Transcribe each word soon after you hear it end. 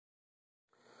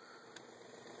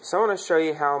So I want to show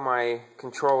you how my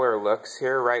controller looks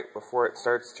here right before it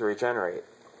starts to regenerate.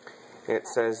 It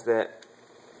says that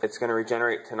it's going to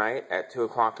regenerate tonight at 2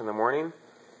 o'clock in the morning.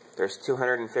 There's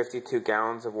 252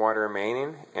 gallons of water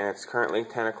remaining, and it's currently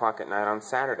 10 o'clock at night on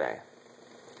Saturday.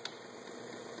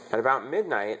 At about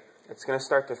midnight, it's going to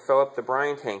start to fill up the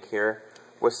brine tank here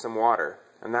with some water,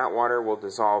 and that water will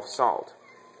dissolve salt.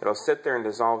 It'll sit there and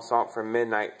dissolve salt from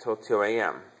midnight till 2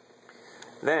 a.m.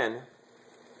 Then,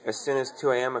 as soon as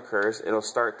 2 a.m. occurs, it'll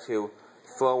start to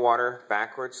flow water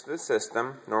backwards to the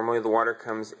system. Normally the water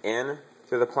comes in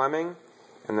through the plumbing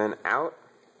and then out,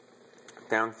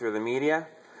 down through the media.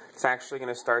 It's actually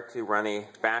going to start to run a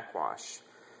backwash.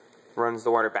 Runs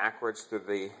the water backwards through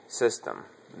the system.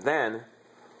 Then,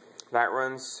 that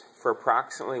runs for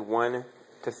approximately 1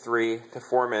 to 3 to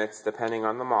 4 minutes depending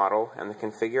on the model and the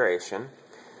configuration.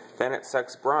 Then it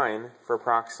sucks brine for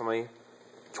approximately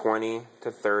 20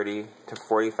 to 30 to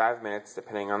 45 minutes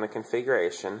depending on the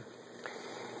configuration,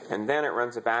 and then it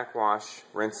runs a backwash,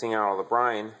 rinsing out all the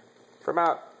brine for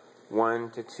about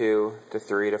 1 to 2 to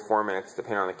 3 to 4 minutes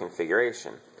depending on the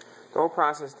configuration. The whole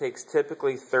process takes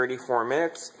typically 34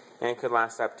 minutes and could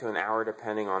last up to an hour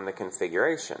depending on the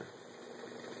configuration.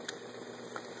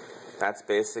 That's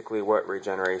basically what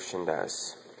regeneration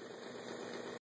does.